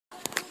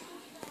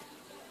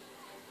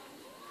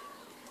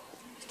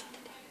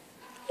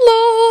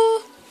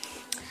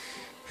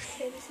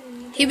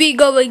Here we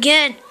go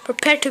again.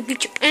 Prepare to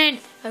meet your end.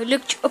 I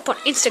looked you up on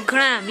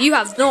Instagram. You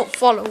have no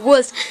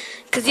followers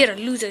because you're a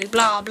loser.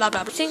 Blah blah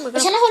blah. Shall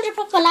I hold it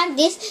proper like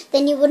this?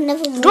 Then you would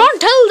never move.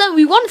 Don't tell them.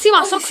 We want to see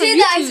my socks on YouTube.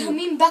 That is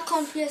Hameem back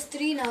on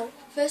PS3 now.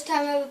 First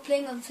time ever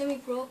playing on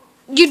semi-pro.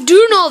 You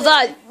do know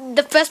that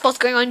the first part's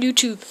going on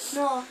YouTube.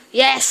 No.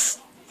 Yes.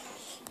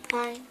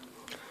 Fine.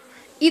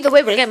 Either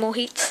way, we'll get more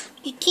hits.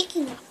 You're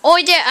kicking it. Oh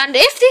yeah, and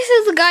if this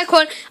is the guy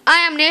called I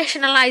Am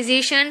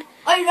Nationalization.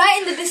 I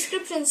write in the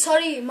description.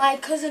 Sorry, my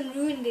cousin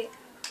ruined it.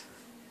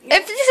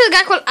 If this is a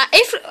guy called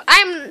if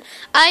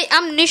I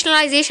am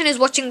Nationalization is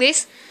watching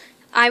this,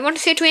 I want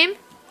to say to him,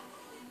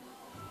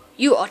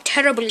 you are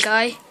terrible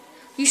guy.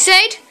 You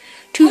said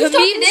to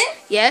Hameems,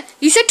 yeah,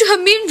 you said to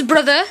Hameems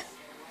brother,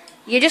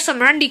 you're just some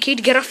randy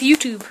kid, get off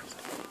YouTube.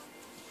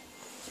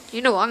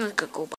 You know what, I'm gonna go back.